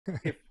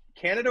if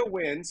Canada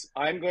wins,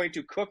 I'm going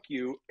to cook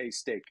you a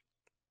steak.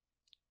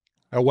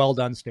 A well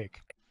done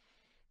steak.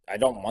 I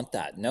don't want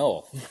that.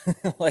 No.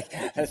 Like,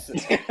 that's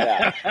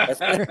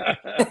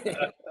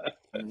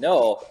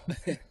no.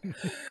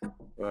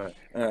 All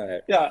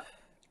right. Yeah.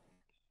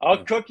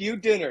 I'll cook you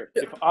dinner.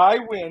 If I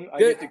win, I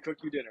get to cook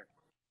you dinner.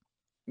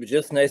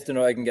 Just nice to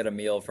know I can get a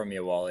meal from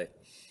you, Wally.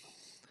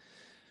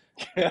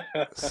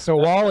 So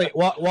Wally,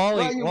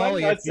 You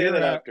might not say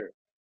that after.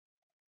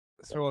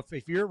 So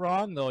if you're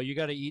wrong though, you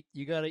gotta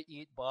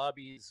eat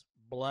Bobby's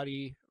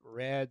bloody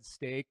red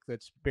steak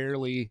that's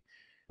barely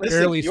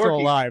Yorkie, still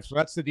alive. So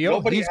that's the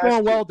deal. He's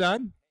going well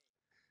done.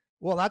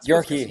 Well, that's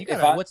Yorkie.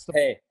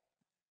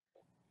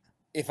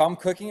 If I'm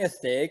cooking a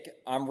steak,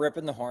 I'm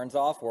ripping the horns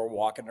off. We're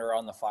walking it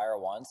around the fire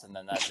once, and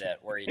then that's it.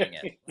 We're eating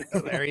it.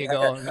 There you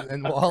go.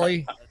 And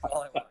Wally,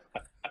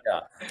 yeah.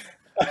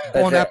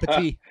 Bon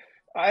appetit.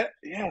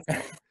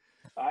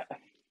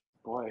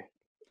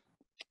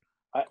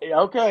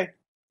 Okay.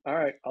 All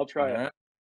right. I'll try it.